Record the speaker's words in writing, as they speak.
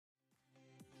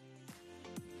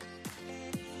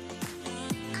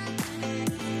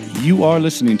You are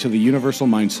listening to The Universal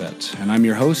Mindset, and I'm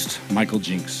your host, Michael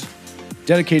Jinks,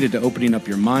 dedicated to opening up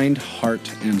your mind, heart,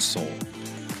 and soul.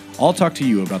 I'll talk to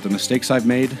you about the mistakes I've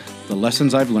made, the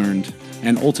lessons I've learned,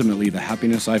 and ultimately the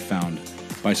happiness I've found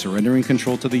by surrendering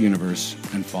control to the universe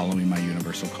and following my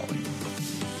universal calling.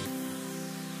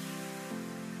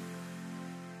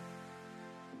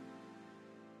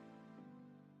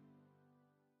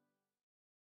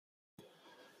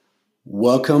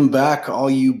 Welcome back, all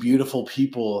you beautiful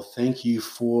people. Thank you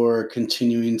for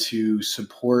continuing to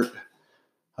support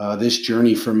this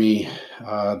journey for me.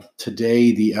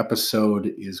 Today, the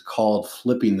episode is called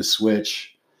Flipping the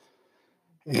Switch.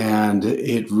 And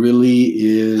it really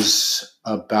is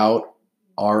about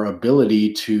our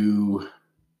ability to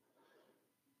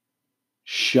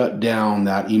shut down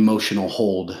that emotional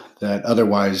hold that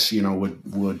otherwise,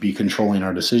 would be controlling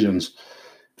our decisions.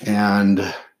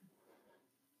 And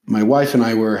my wife and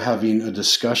I were having a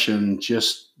discussion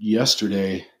just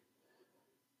yesterday,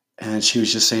 and she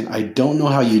was just saying, I don't know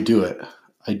how you do it.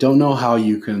 I don't know how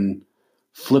you can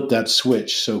flip that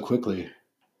switch so quickly.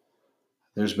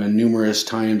 There's been numerous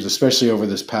times, especially over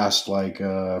this past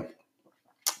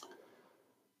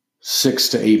 6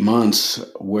 to 8 months,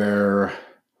 where,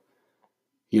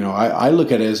 I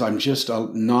look at it as I'm just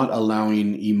not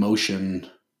allowing emotion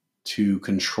to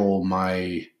control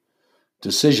my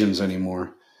decisions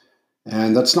anymore.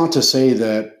 And that's not to say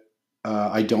that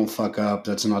I don't fuck up.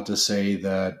 That's not to say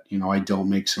that, I don't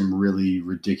make some really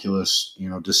ridiculous,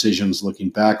 decisions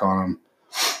looking back on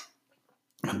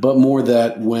them. But more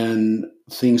that when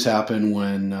things happen,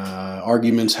 when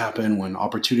arguments happen, when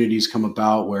opportunities come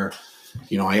about where,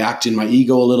 I act in my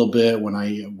ego a little bit, when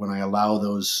I allow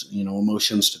those,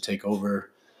 emotions to take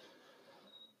over,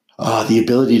 the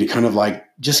ability to kind of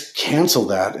just cancel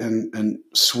that and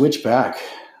switch back.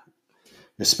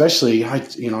 Especially,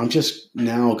 I'm just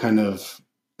now kind of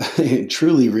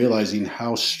truly realizing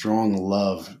how strong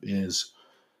love is.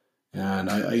 And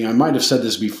I might have said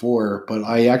this before, but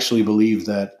I actually believe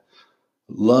that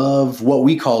love, what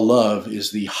we call love,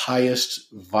 is the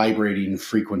highest vibrating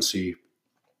frequency.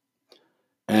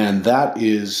 And that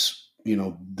is,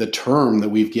 the term that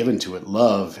we've given to it,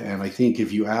 love. And I think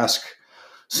if you ask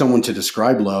someone to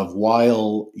describe love,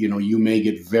 while, you may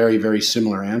get very, very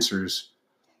similar answers,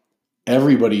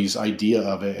 everybody's idea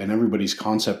of it and everybody's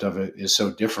concept of it is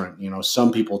so different.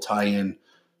 Some people tie in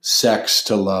sex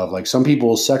to love. Like some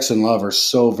people, sex and love are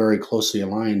so very closely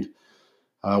aligned.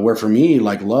 Where for me,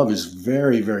 love is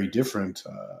very, very different.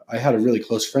 I had a really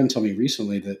close friend tell me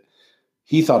recently that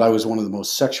he thought I was one of the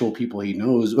most sexual people he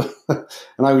knows.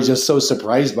 And I was just so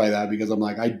surprised by that because I'm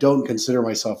like, I don't consider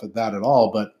myself at that at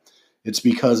all, but it's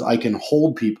because I can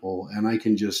hold people and I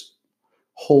can just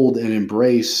hold and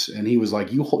embrace. And he was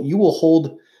like, you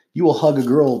will hug a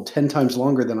girl 10 times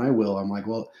longer than I will. I'm like,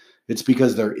 well, it's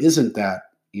because there isn't that,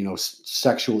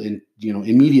 sexual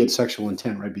immediate sexual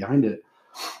intent right behind it.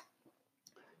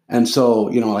 And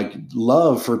so,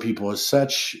 love for people is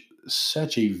such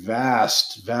a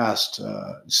vast,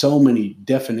 so many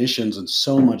definitions and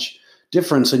so much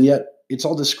difference. And yet it's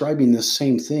all describing the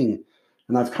same thing.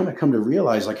 And I've kind of come to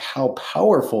realize how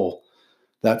powerful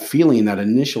that feeling, that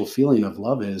initial feeling of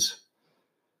love is.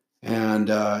 And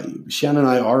Shannon and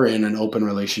I are in an open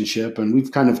relationship, and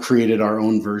we've kind of created our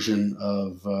own version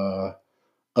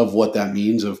of what that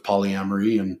means, of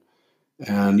polyamory.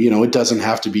 And it doesn't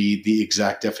have to be the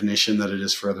exact definition that it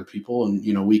is for other people. And,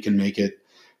 we can make it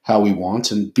how we want.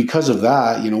 And because of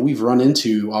that, we've run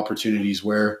into opportunities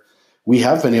where we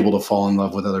have been able to fall in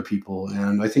love with other people.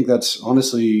 And I think that's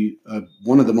honestly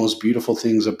one of the most beautiful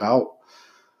things about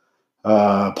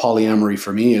polyamory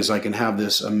for me is I can have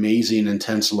this amazing,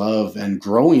 intense love and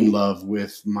growing love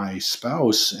with my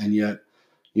spouse, and yet,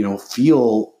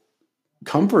 feel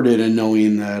comforted in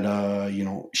knowing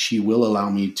that, she will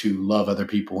allow me to love other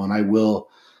people, and I will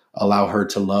allow her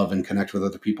to love and connect with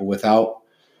other people without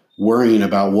worrying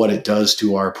about what it does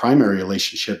to our primary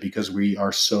relationship, because we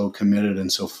are so committed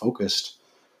and so focused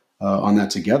on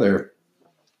that together.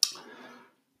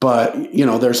 But,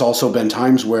 there's also been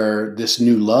times where this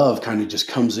new love kind of just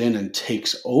comes in and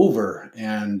takes over.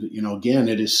 And, again,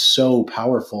 it is so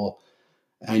powerful.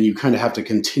 And you kind of have to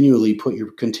continuously put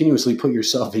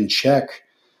yourself in check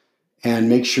and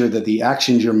make sure that the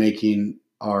actions you're making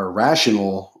are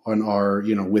rational and are,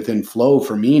 within flow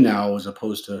for me now, as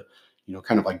opposed to,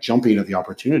 kind of jumping at the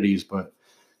opportunities. But,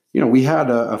 we had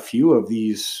a few of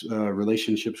these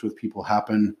relationships with people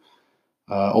happen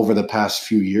over the past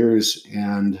few years.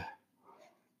 And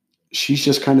she's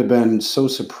just kind of been so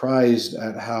surprised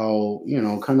at how,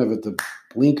 kind of at the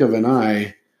blink of an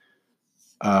eye,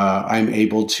 I'm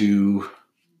able to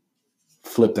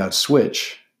flip that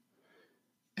switch.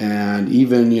 And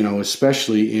even,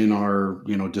 especially in our,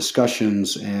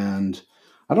 discussions, and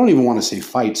I don't even want to say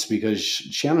fights, because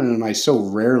Shannon and I so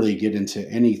rarely get into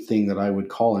anything that I would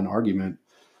call an argument.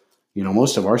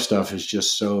 Most of our stuff is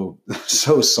just so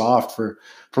so soft. For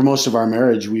most of our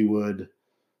marriage, we would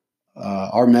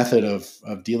our method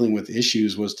of dealing with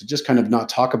issues was to just kind of not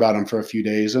talk about them for a few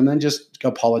days, and then just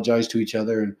apologize to each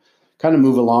other and kind of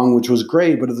move along, which was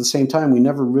great. But at the same time, we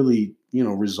never really,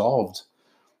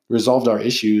 resolved our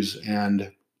issues.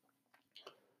 And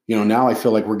now I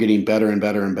feel like we're getting better and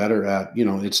better and better at,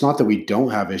 it's not that we don't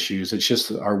have issues, it's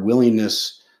just our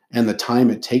willingness and the time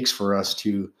it takes for us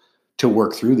to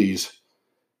work through these.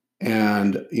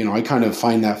 And I kind of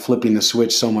find that flipping the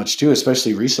switch so much too,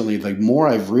 especially recently. Like, more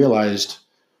I've realized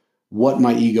what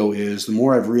my ego is, the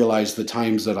more I've realized the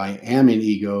times that I am in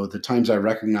ego, the times I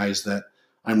recognize that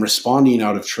I'm responding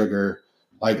out of trigger,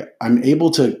 like I'm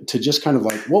able to just kind of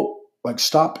like, whoa, like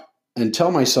stop and tell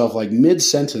myself, like mid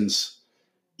sentence,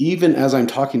 even as I'm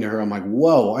talking to her, I'm like,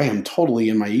 whoa, I am totally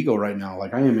in my ego right now.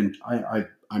 Like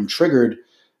I'm triggered,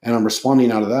 and I'm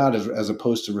responding out of that as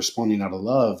opposed to responding out of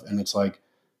love. And it's like,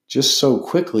 just so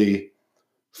quickly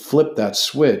flip that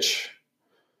switch.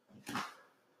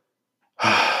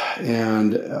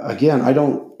 And again, I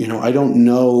don't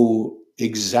know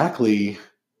exactly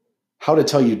how to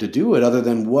tell you to do it other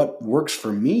than what works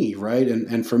for me. Right.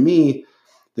 And for me,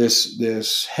 this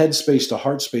headspace to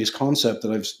heart space concept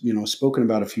that I've, spoken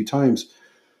about a few times,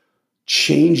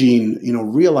 changing,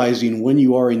 realizing when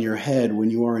you are in your head, when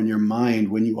you are in your mind,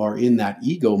 when you are in that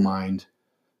ego mind,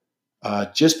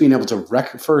 just being able to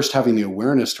first having the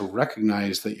awareness to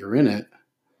recognize that you're in it.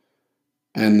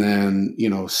 And then,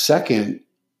 second,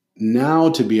 now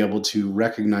to be able to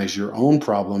recognize your own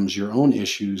problems, your own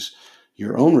issues,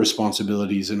 your own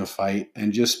responsibilities in a fight,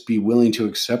 and just be willing to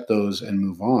accept those and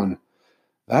move on.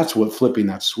 That's what flipping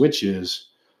that switch is,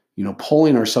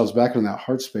 pulling ourselves back into that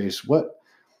heart space.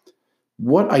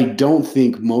 What I don't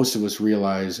think most of us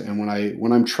realize, and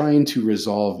when I'm trying to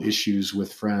resolve issues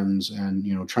with friends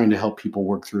and, trying to help people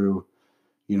work through,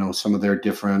 some of their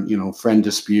different, friend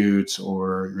disputes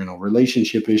or,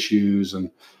 relationship issues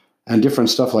and different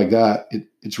stuff like that,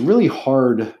 it's really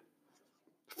hard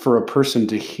for a person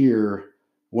to hear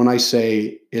when I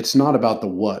say it's not about the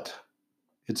what,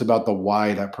 it's about the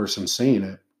why that person's saying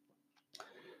it.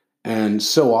 And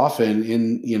so often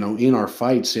in our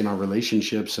fights, in our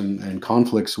relationships and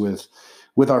conflicts with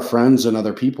our friends and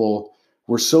other people,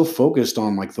 we're so focused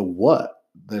on like the what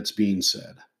that's being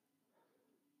said.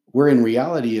 Where in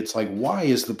reality, it's like, why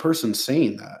is the person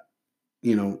saying that?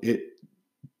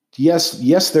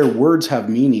 Yes, their words have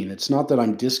meaning. It's not that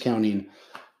I'm discounting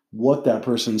what that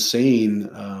person's saying,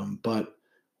 but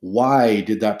why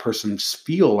did that person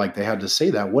feel like they had to say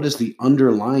that? What is the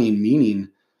underlying meaning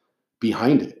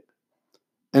behind it?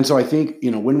 And so I think,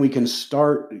 when we can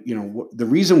start, the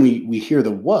reason we hear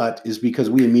the what is because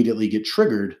we immediately get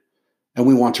triggered and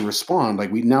we want to respond.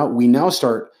 Like we now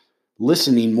start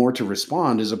listening more to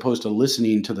respond as opposed to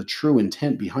listening to the true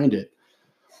intent behind it.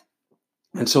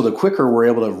 And so the quicker we're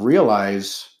able to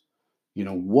realize,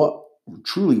 what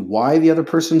truly why the other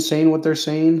person's saying what they're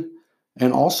saying,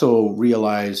 and also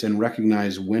realize and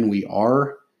recognize when we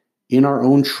are in our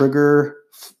own trigger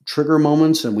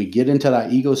moments and we get into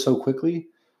that ego so quickly.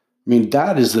 I mean,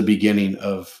 that is the beginning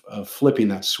of flipping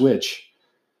that switch.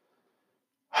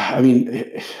 I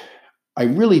mean, I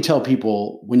really tell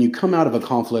people, when you come out of a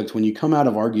conflict, when you come out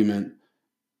of argument,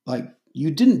 like,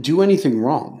 you didn't do anything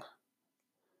wrong.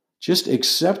 Just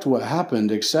accept what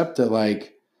happened. Accept that,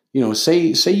 like,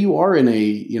 say you are in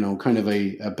a, kind of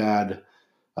a bad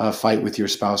fight with your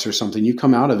spouse or something. You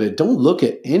come out of it. Don't look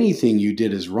at anything you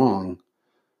did as wrong.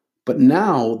 But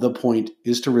now the point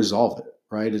is to resolve it,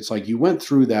 right? It's like you went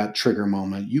through that trigger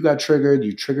moment. You got triggered.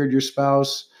 You triggered your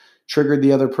spouse, triggered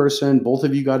the other person. Both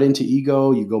of you got into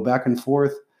ego. You go back and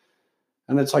forth.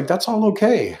 And it's like, that's all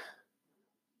okay.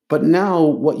 But now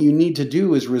what you need to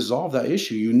do is resolve that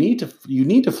issue. You need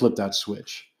to flip that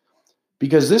switch.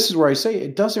 Because this is where I say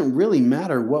it doesn't really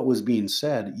matter what was being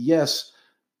said. Yes,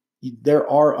 there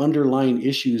are underlying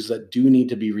issues that do need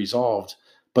to be resolved,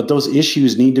 but those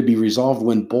issues need to be resolved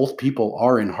when both people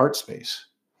are in heart space.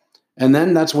 And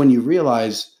then that's when you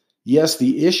realize, yes,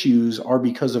 the issues are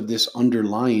because of this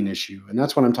underlying issue. And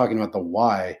that's what I'm talking about, the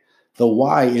why. The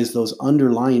why is those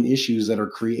underlying issues that are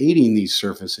creating these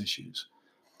surface issues.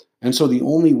 And so the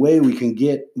only way we can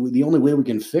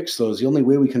fix those, the only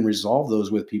way we can resolve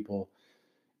those with people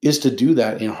is to do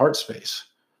that in heart space.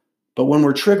 But when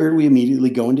we're triggered, we immediately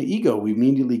go into ego. We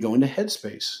immediately go into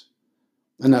headspace.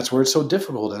 And that's where it's so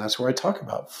difficult. And that's where I talk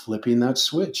about flipping that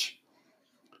switch.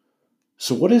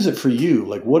 So what is it for you?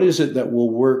 Like, what is it that will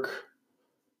work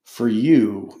for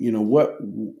you? What,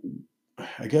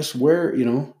 I guess where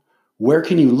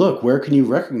can you look? Where can you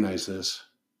recognize this?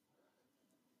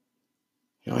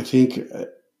 I think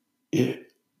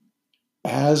it,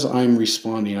 as I'm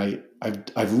responding,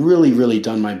 I've really, really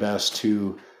done my best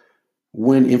to,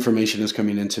 when information is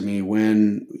coming into me,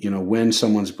 when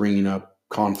someone's bringing up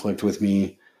conflict with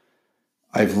me,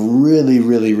 I've really,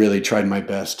 really, really tried my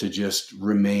best to just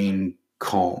remain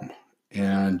calm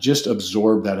and just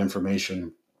absorb that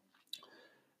information.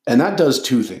 And that does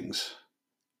two things.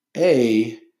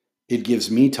 A, it gives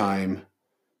me time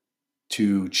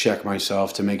to check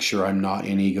myself, to make sure I'm not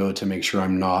in ego, to make sure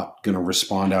I'm not going to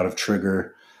respond out of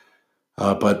trigger.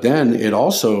 But then it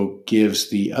also gives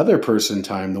the other person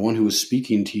time, the one who was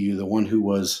speaking to you, the one who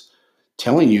was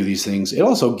telling you these things, it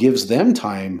also gives them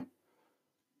time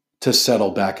to settle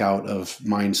back out of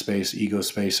mind space, ego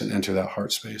space, and enter that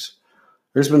heart space.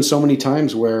 There's been so many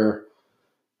times where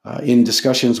in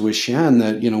discussions with Shan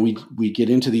that, we get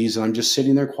into these and I'm just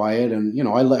sitting there quiet and,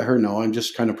 I let her know I'm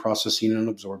just kind of processing and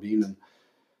absorbing.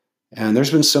 And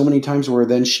there's been so many times where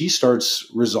then she starts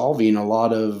resolving a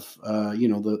lot of,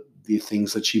 the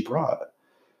things that she brought.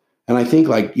 And I think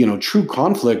true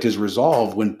conflict is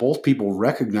resolved when both people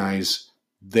recognize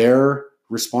their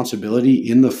responsibility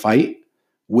in the fight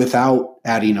without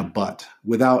adding a but,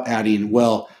 without adding,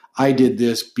 well, I did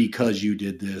this because you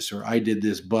did this, or I did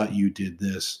this, but you did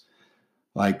this.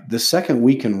 Like the second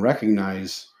we can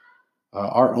recognize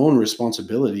our own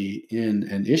responsibility in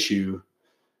an issue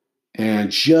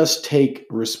and just take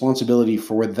responsibility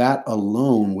for that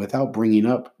alone without bringing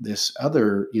up this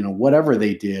other, whatever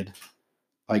they did,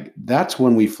 like that's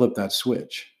when we flip that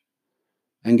switch.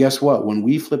 And guess what? When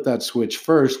we flip that switch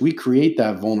first, we create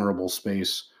that vulnerable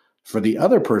space for the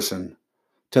other person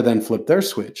to then flip their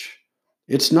switch.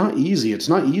 It's not easy. It's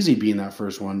not easy being that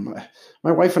first one.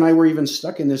 My wife and I were even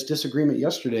stuck in this disagreement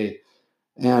yesterday,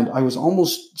 and I was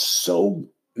almost so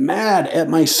mad at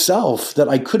myself that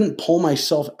I couldn't pull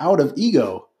myself out of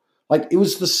ego. Like it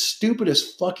was the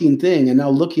stupidest fucking thing. And now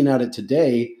looking at it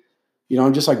today,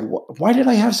 I'm just like, why did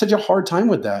I have such a hard time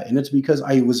with that? And it's because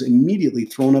I was immediately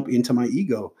thrown up into my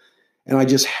ego. And I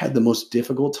just had the most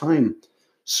difficult time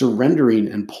surrendering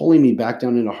and pulling me back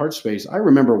down into heart space. I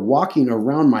remember walking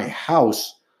around my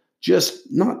house,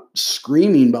 just not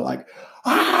screaming, but like,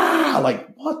 like,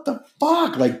 what the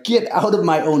fuck? Like, get out of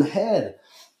my own head.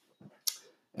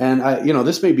 And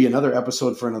this may be another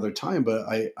episode for another time, but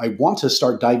I want to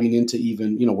start diving into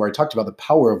even, where I talked about the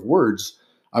power of words.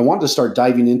 I want to start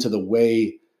diving into the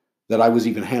way that I was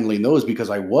even handling those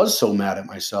because I was so mad at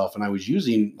myself and I was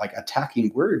using like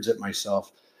attacking words at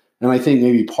myself. And I think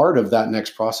maybe part of that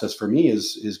next process for me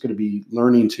is going to be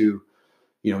learning to,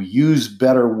 use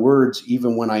better words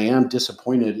even when I am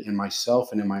disappointed in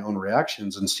myself and in my own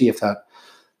reactions, and see if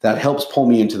that helps pull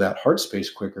me into that heart space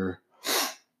quicker.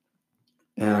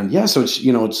 And yeah, so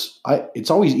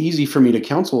it's always easy for me to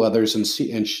counsel others and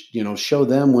see and show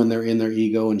them when they're in their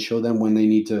ego and show them when they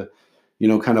need to,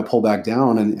 kind of pull back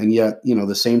down. And yet,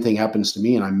 the same thing happens to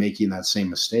me and I'm making that same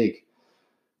mistake.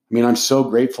 I mean, I'm so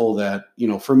grateful that,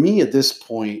 for me at this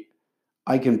point,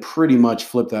 I can pretty much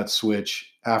flip that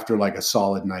switch after like a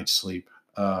solid night's sleep,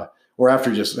 or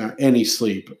after just any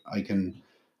sleep. I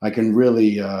can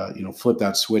really, flip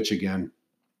that switch again.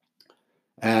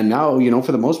 And now,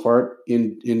 for the most part,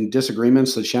 in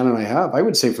disagreements that Shannon and I have, I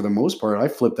would say for the most part, I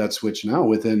flip that switch now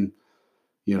within,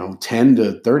 10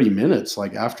 to 30 minutes,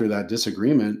 like after that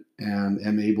disagreement, and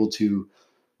am able to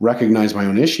recognize my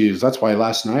own issues. That's why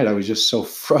last night I was just so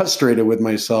frustrated with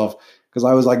myself because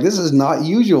I was like, this is not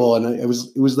usual. And it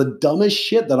was the dumbest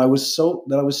shit that I was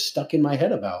stuck in my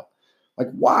head about.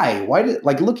 Like, why did,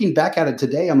 like, looking back at it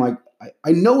today, I'm like,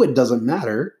 I know it doesn't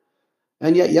matter.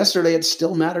 And yet yesterday it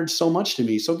still mattered so much to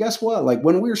me. So guess what? Like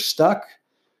when you're stuck,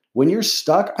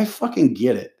 I fucking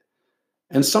get it.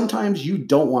 And sometimes you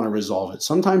don't want to resolve it.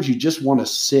 Sometimes you just want to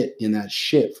sit in that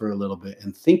shit for a little bit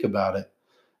and think about it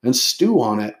and stew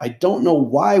on it. I don't know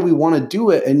why we want to do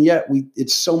it. And yet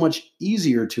it's so much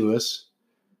easier to us.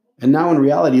 And now in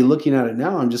reality, looking at it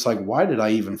now, I'm just like, why did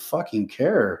I even fucking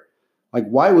care? Like,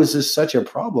 why was this such a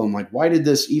problem? Like, why did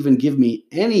this even give me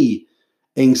any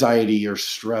anxiety or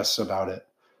stress about it?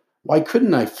 Why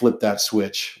couldn't I flip that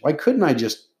switch? Why couldn't I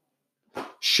just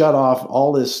shut off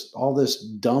all this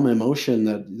dumb emotion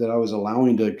that I was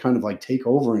allowing to kind of like take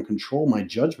over and control my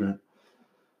judgment?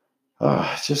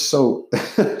 It's just so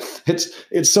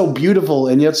it's so beautiful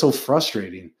and yet so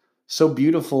frustrating. So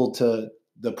beautiful to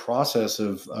the process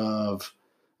of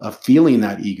feeling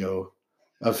that ego,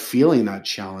 of feeling that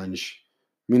challenge.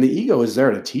 I I mean, the ego is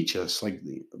there to teach us. Like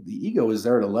the ego is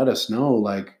there to let us know,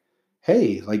 like,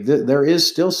 hey, like there is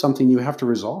still something you have to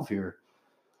resolve here.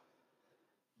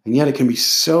 And yet it can be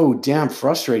so damn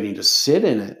frustrating to sit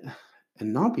in it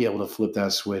and not be able to flip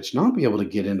that switch, not be able to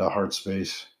get into heart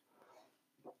space.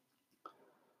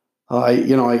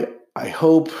 I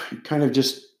hope kind of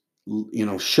just,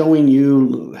 showing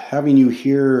you, having you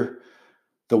hear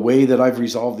the way that I've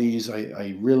resolved these.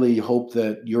 I really hope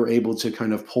that you're able to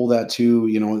kind of pull that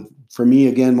too. For me,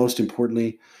 again, most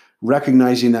importantly,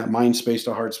 recognizing that mind space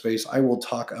to heart space. I will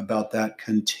talk about that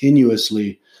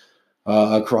continuously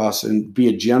across and be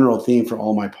a general theme for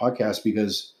all my podcasts,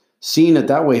 because seeing it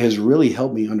that way has really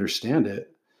helped me understand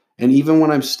it. And even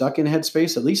when I'm stuck in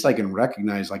headspace, at least I can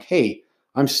recognize, like, hey,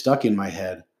 I'm stuck in my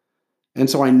head. And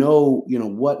so I know,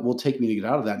 what will take me to get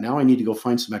out of that. Now I need to go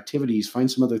find some activities,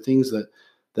 find some other things that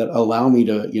allow me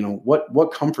to,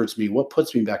 what comforts me, what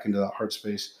puts me back into that heart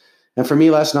space. And for me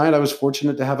last night, I was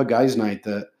fortunate to have a guys' night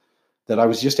that I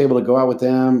was just able to go out with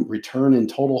them, return in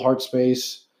total heart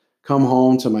space, come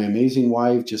home to my amazing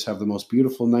wife, just have the most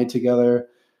beautiful night together,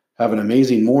 have an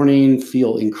amazing morning,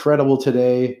 feel incredible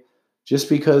today, just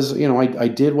because, I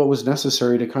did what was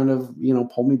necessary to kind of,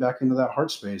 pull me back into that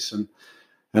heart space.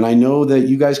 And I know that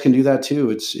you guys can do that too.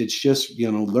 It's just,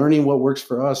 learning what works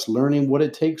for us, learning what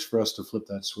it takes for us to flip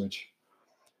that switch.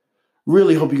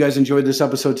 Really hope you guys enjoyed this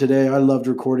episode today. I loved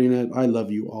recording it. I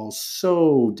love you all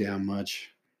so damn much.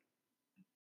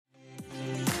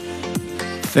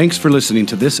 Thanks for listening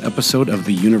to this episode of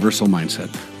The Universal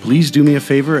Mindset. Please do me a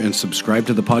favor and subscribe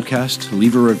to the podcast,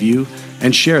 leave a review,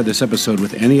 and share this episode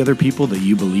with any other people that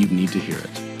you believe need to hear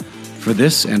it. For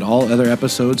this and all other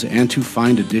episodes, and to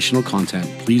find additional content,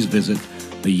 please visit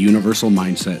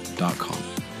theuniversalmindset.com.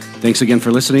 Thanks again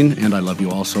for listening, and I love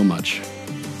you all so much.